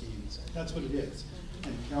of those teams. That's what it is.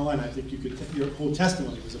 And Caroline, I think you could, your whole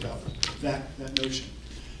testimony was about that notion.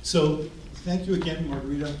 So thank you again,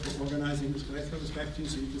 Margarita, for organizing this. Can I throw this back to you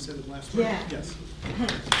so you can say the last word? Yeah. Yes.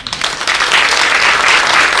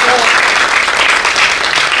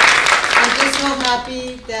 I'm just so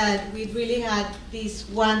happy that we really had this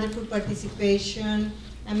wonderful participation.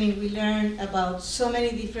 I mean, we learned about so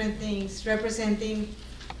many different things representing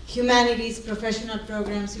humanities, professional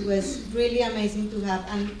programs. It was really amazing to have,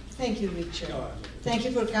 and thank you, Richard. Thank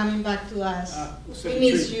you for coming back to us. We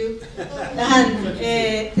miss you. And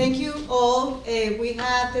thank you all. We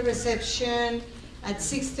have the reception at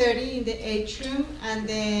 6:30 in the atrium, and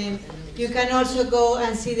then you can also go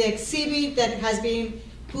and see the exhibit that has been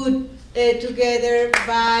put together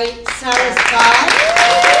by Sarah Scott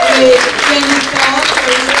with Jenny Todd.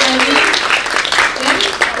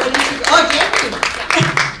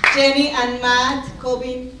 Jenny and Matt.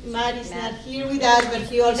 Matt is not here with us, but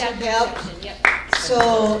he also helped.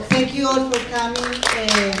 So thank you all for coming.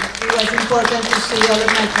 It was important to see all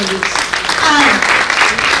of my colleagues and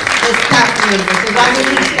the staff members, the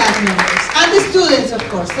wonderful staff members, and the students, of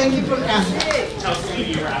course. Thank you for coming. Tell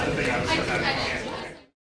Stevie you're at the thing I was